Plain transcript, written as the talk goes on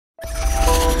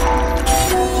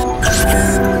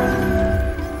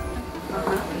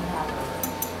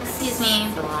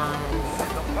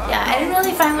salons. Yeah, I didn't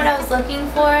really find what I was looking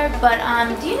for, but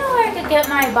do you know where I could get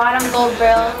my bottom gold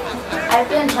grill? I've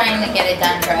been trying to get it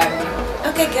done forever.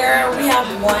 Okay, girl, we have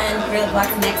one grill box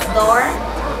next door.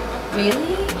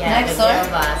 Really? Yeah, Next the door? girl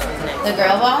boss is next The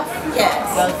girl boss? Yes.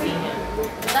 Go see him.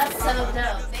 That's so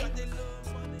dope.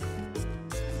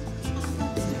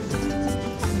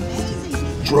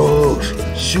 Drugs,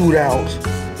 shootouts,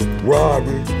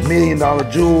 robbery, $1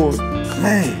 million jewels.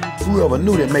 Man, whoever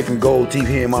knew that making gold teeth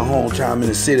here in my hometown in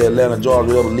the city of Atlanta,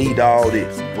 Georgia, ever lead to all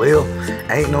this? Well,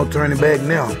 ain't no turning back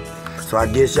now. So I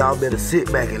guess y'all better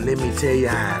sit back and let me tell you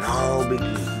how it all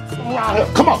began.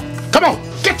 Come on, come on,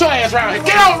 get your ass around here.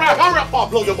 Get on around, hurry up, I'll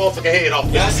blow your motherfucking head off.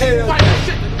 Yes,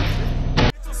 hell.